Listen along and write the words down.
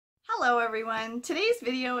Hello everyone! Today's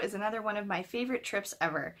video is another one of my favorite trips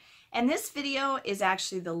ever. And this video is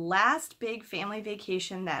actually the last big family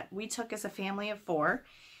vacation that we took as a family of four.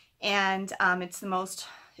 And it's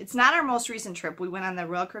not our most recent trip. We went on the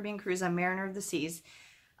Royal Caribbean cruise on Mariner of the Seas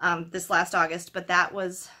this last August, but that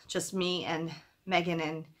was just me and Megan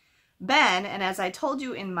and Ben. And as I told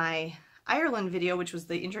you in my Ireland video, which was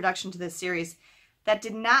the introduction to this series, that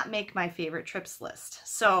did not make my favorite trips list.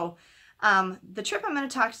 So the trip I'm going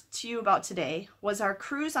to talk to you about today was our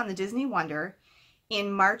cruise on the Disney Wonder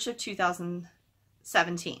in March of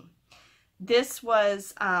 2017. This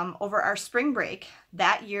was over our spring break.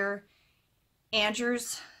 That year,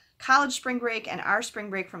 Andrew's college spring break and our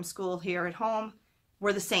spring break from school here at home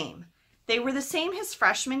were the same. They were the same his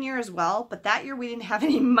freshman year as well, but that year we didn't have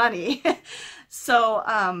any money.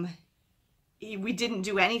 So we didn't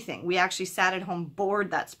do anything. We actually sat at home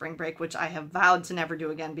bored that spring break, which I have vowed to never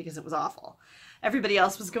do again because it was awful. Everybody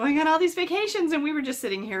else was going on all these vacations and we were just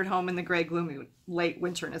sitting here at home in the gray, gloomy, late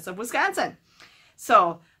winterness of Wisconsin.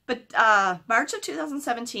 So, but March of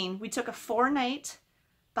 2017, we took a 4-night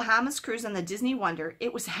Bahamas cruise on the Disney Wonder.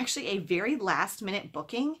 It was actually a very last minute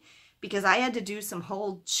booking because I had to do some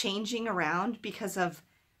whole changing around because of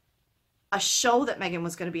a show that Megan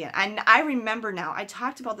was going to be in. And I remember now, I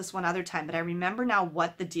talked about this one other time, but I remember now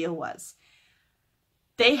what the deal was.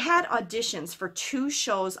 They had auditions for 2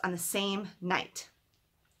 shows on the same night.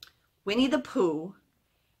 Winnie the Pooh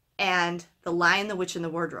and The Lion, the Witch, and the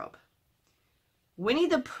Wardrobe. Winnie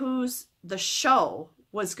the Pooh's, the show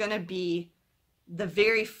was going to be the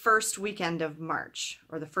very first weekend of March,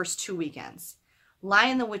 or the first 2 weekends.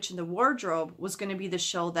 Lion, the Witch, and the Wardrobe was going to be the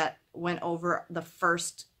show that went over the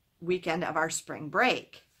first weekend of our spring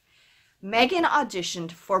break. Megan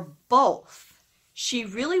auditioned for both. She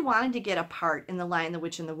really wanted to get a part in The Lion, the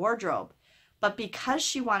Witch, and the Wardrobe, but because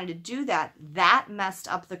she wanted to do that, that messed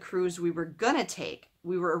up the cruise we were gonna take.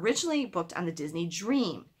 We were originally booked on the Disney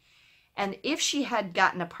Dream, and if she had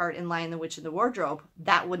gotten a part in Lion, the Witch, and the Wardrobe,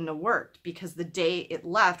 that wouldn't have worked because the day it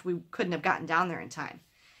left, we couldn't have gotten down there in time.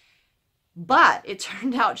 But it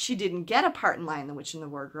turned out she didn't get a part in Lion, the Witch, and the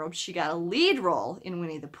Wardrobe. She got a lead role in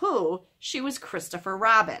Winnie the Pooh. She was Christopher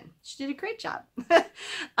Robin. She did a great job.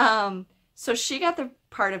 So she got the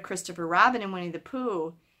part of Christopher Robin in Winnie the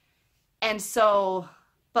Pooh. And so,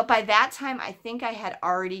 but by that time, I think I had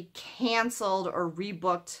already canceled or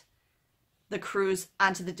rebooked the cruise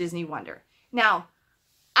onto the Disney Wonder. Now,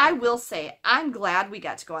 I will say, I'm glad we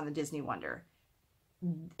got to go on the Disney Wonder.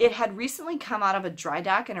 It had recently come out of a dry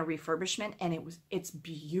dock and a refurbishment, and it's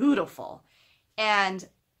beautiful. And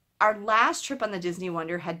our last trip on the Disney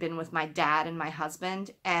Wonder had been with my dad and my husband,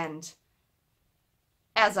 and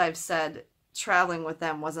as I've said, traveling with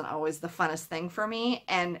them wasn't always the funnest thing for me,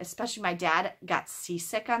 and especially my dad got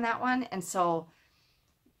seasick on that one, and so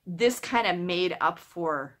this kind of made up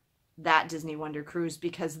for that Disney Wonder cruise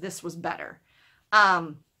because this was better.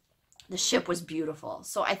 The ship was beautiful.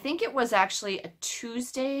 So I think it was actually a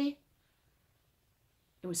Tuesday.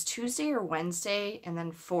 It was Tuesday or Wednesday and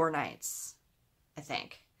then 4 nights, I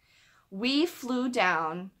think. We flew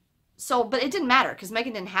down. So, but it didn't matter because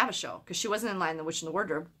Megan didn't have a show because she wasn't in Lion, the Witch, and the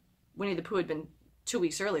Wardrobe. Winnie the Pooh had been 2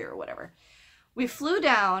 weeks earlier or whatever. We flew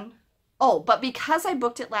down. Oh, but because I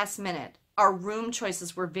booked it last minute, our room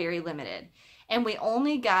choices were very limited. And we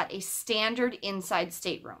only got a standard inside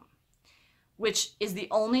stateroom, which is the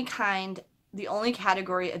only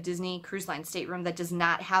category of Disney Cruise Line stateroom that does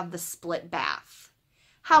not have the split bath.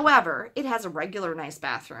 However, it has a regular nice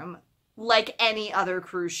bathroom like any other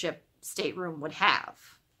cruise ship stateroom would have,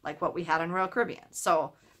 like what we had on Royal Caribbean.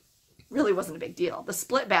 So it really wasn't a big deal. The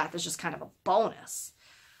split bath is just kind of a bonus.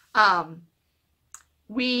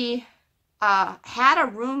 We had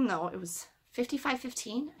a room though, it was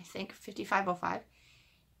 5515, I think, 5505.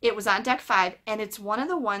 It was on deck 5, and it's one of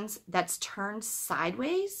the ones that's turned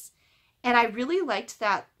sideways. And I really liked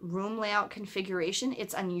that room layout configuration.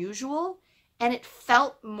 It's unusual, and it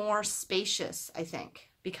felt more spacious, I think,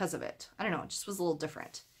 because of it. I don't know, it just was a little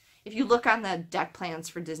different. If you look on the deck plans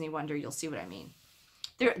for Disney Wonder, you'll see what I mean.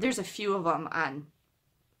 There's a few of them on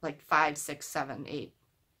like 5, 6, 7, 8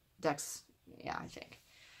 decks, yeah, I think.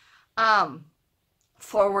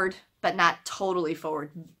 Forward, but not totally forward.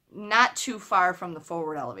 Not too far from the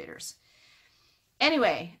forward elevators.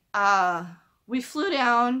 Anyway, we flew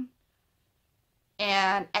down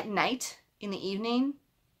and at night in the evening,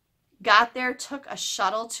 got there, took a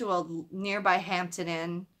shuttle to a nearby Hampton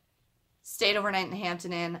Inn, stayed overnight in the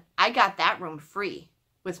Hampton Inn. I got that room free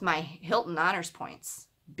with my Hilton Honors points.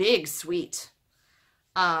 Big suite.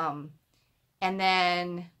 And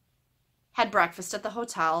then had breakfast at the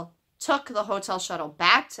hotel, took the hotel shuttle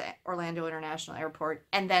back to Orlando International Airport,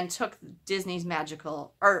 and then took Disney's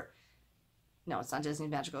Magical, or no, it's not Disney's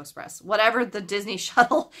Magical Express, whatever the Disney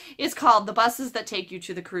shuttle is called, the buses that take you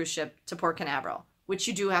to the cruise ship to Port Canaveral, which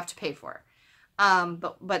you do have to pay for.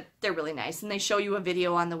 But they're really nice, and they show you a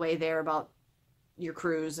video on the way there about your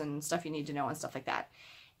cruise and stuff you need to know and stuff like that.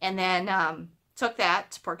 And then took that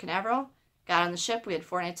to Port Canaveral, got on the ship. We had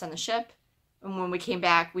 4 nights on the ship, and when we came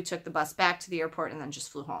back, we took the bus back to the airport and then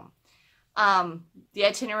just flew home. The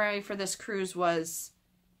itinerary for this cruise was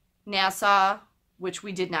Nassau, which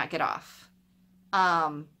we did not get off.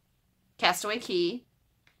 Castaway Cay,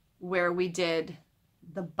 where we did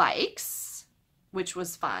the bikes, which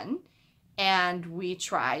was fun, and we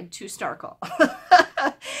tried to snorkel.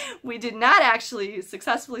 We did not actually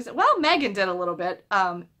successfully, well, Megan did a little bit.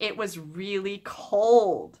 It was really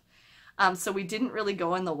cold, so we didn't really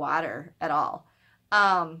go in the water at all.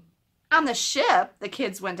 On the ship, the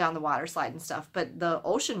kids went down the water slide and stuff, but the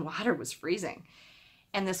ocean water was freezing,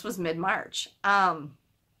 and this was mid-March.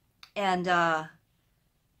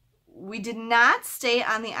 We did not stay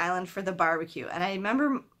on the island for the barbecue. And I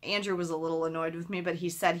remember Andrew was a little annoyed with me, but he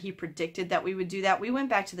said he predicted that we would do that. We went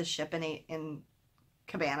back to the ship and ate in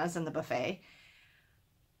cabanas in the buffet.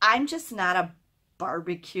 I'm just not a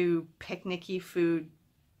barbecue, picnicky food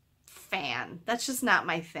fan. That's just not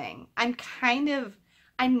my thing. I'm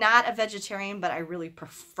not a vegetarian, but I really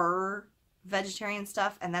prefer vegetarian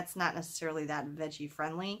stuff, and that's not necessarily that veggie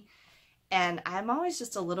friendly. And I'm always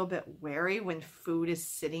just a little bit wary when food is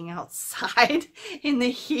sitting outside in the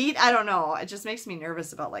heat. I don't know. It just makes me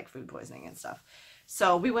nervous about like food poisoning and stuff.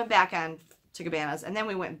 So we went back on to cabanas, and then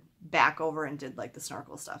we went back over and did like the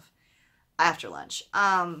snorkel stuff after lunch.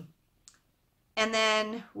 And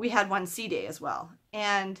then we had one sea day as well,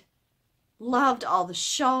 and loved all the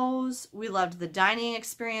shows. We loved the dining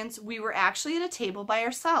experience. We were actually at a table by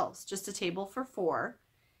ourselves, just a table for 4.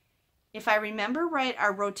 If I remember right,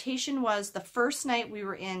 our rotation was the first night we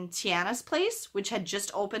were in Tiana's place, which had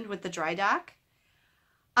just opened with the dry dock.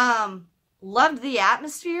 Loved the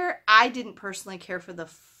atmosphere. I didn't personally care for the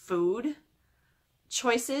food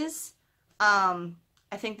choices. I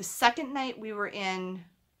think the second night we were in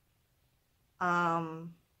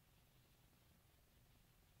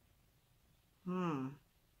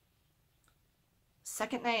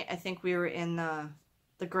second night I think we were in the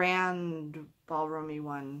grand ballroomy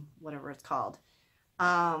one, whatever it's called.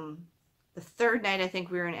 The third night I think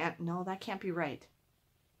we were in, no, that can't be right.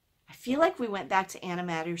 I feel like we went back to Anna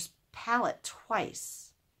Matter's Palette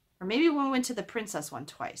twice. Or maybe when we went to the Princess one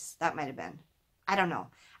twice. That might have been. I don't know.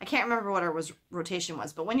 I can't remember what our rotation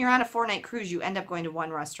was. But when you're on a 4-night cruise, you end up going to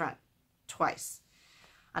one restaurant twice.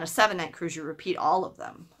 On a 7-night cruise, you repeat all of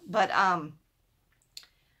them. But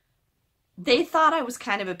they thought I was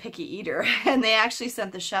kind of a picky eater, and they actually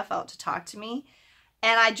sent the chef out to talk to me.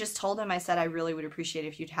 And I just told him, I said, I really would appreciate it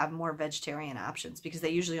if you'd have more vegetarian options, because they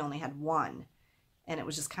usually only had one, and it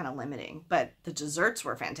was just kind of limiting. But the desserts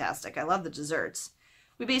were fantastic. I love the desserts.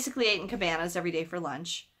 We basically ate in cabanas every day for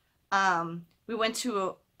lunch. We went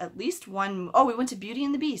to at least one, we went to Beauty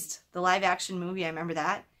and the Beast, the live action movie. I remember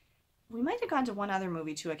that. We might have gone to one other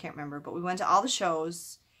movie too, I can't remember, but we went to all the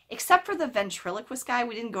shows. Except for the ventriloquist guy,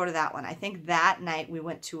 we didn't go to that one. I think that night we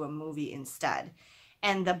went to a movie instead.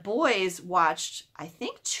 And the boys watched, I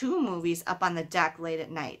think, 2 movies up on the deck late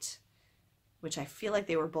at night, which I feel like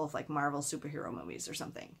they were both like Marvel superhero movies or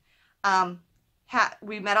something.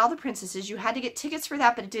 We met all the princesses. You had to get tickets for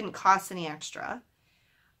that, but it didn't cost any extra.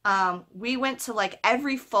 We went to like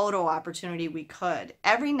every photo opportunity we could.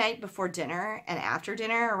 Every night before dinner and after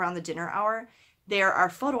dinner, around the dinner hour, there are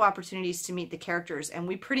photo opportunities to meet the characters, and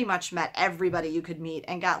we pretty much met everybody you could meet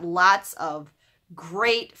and got lots of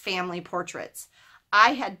great family portraits.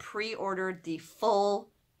 I had pre-ordered the full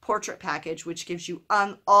portrait package, which gives you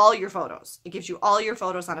all your photos. It gives you all your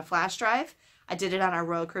photos on a flash drive. I did it on our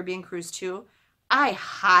Royal Caribbean cruise too. I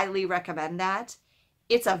highly recommend that.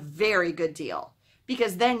 It's a very good deal,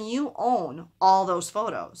 because then you own all those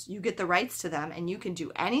photos. You get the rights to them, and you can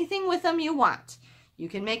do anything with them you want. You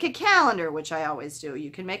can make a calendar, which I always do. You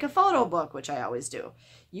can make a photo book, which I always do.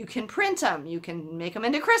 You can print them. You can make them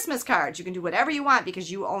into Christmas cards. You can do whatever you want because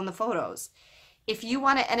you own the photos. If you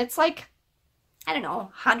want to, and it's like, I don't know,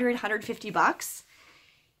 100, 150 bucks.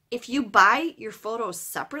 If you buy your photos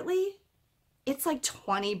separately, it's like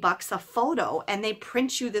 20 bucks a photo, and they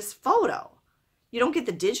print you this photo. You don't get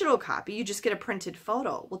the digital copy. You just get a printed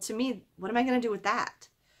photo. Well, to me, what am I going to do with that?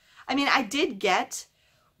 I mean, I did get...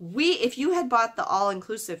 if you had bought the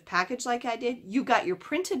all-inclusive package like I did, you got your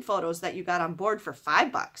printed photos that you got on board for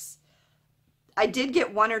 $5. I did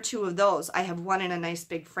get 1 or 2 of those. I have one in a nice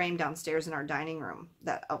big frame downstairs in our dining room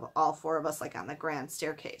that of all 4 of us, like on the grand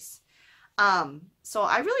staircase. So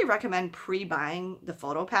I really recommend pre-buying the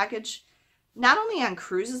photo package, not only on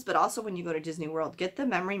cruises, but also when you go to Disney World. Get the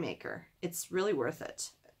memory maker. It's really worth it.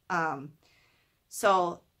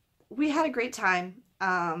 So we had a great time.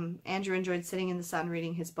 Andrew enjoyed sitting in the sun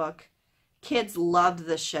reading his book. Kids loved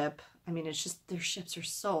the ship. I mean, it's just, their ships are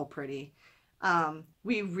so pretty.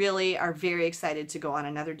 We really are very excited to go on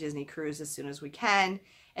another Disney cruise as soon as we can.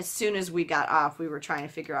 As soon as we got off, we were trying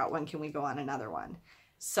to figure out when can we go on another one.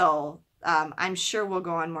 So I'm sure we'll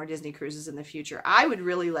go on more Disney cruises in the future. I would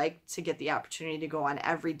really like to get the opportunity to go on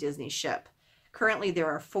every Disney ship. Currently there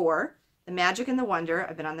are 4, the Magic and the Wonder.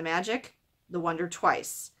 I've been on the Magic, the Wonder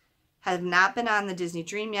twice. Have not been on the Disney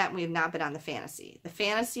Dream yet, and we have not been on the Fantasy. The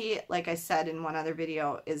Fantasy, like I said in one other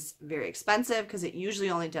video, is very expensive because it usually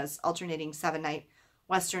only does alternating 7-night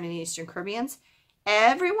Western and Eastern Caribbeans.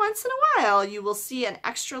 Every once in a while, you will see an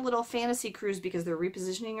extra little Fantasy cruise because they're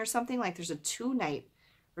repositioning or something. Like there's a 2-night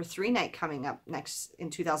or 3-night coming up next in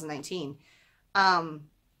 2019. And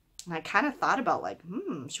I kind of thought about like,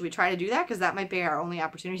 should we try to do that? Because that might be our only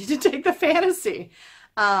opportunity to take the Fantasy.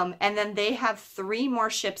 And then they have 3 more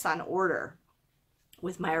ships on order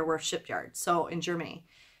with Meyerwerf Shipyard, so in Germany.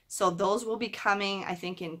 So those will be coming, I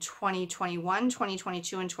think, in 2021,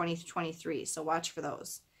 2022, and 2023. So watch for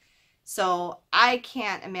those. So I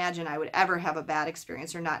can't imagine I would ever have a bad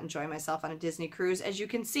experience or not enjoy myself on a Disney cruise. As you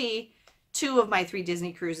can see, 2 of my 3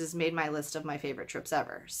 Disney cruises made my list of my favorite trips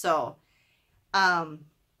ever. So,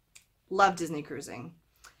 love Disney cruising.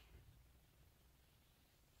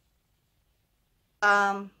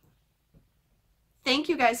 Thank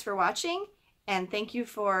you guys for watching, and thank you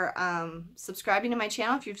for subscribing to my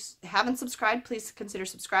channel. If you haven't subscribed, please consider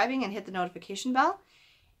subscribing and hit the notification bell.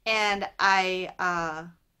 And I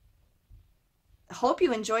hope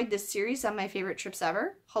you enjoyed this series on my favorite trips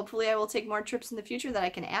ever. Hopefully I will take more trips in the future that I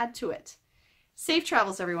can add to it. Safe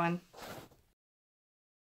travels, everyone.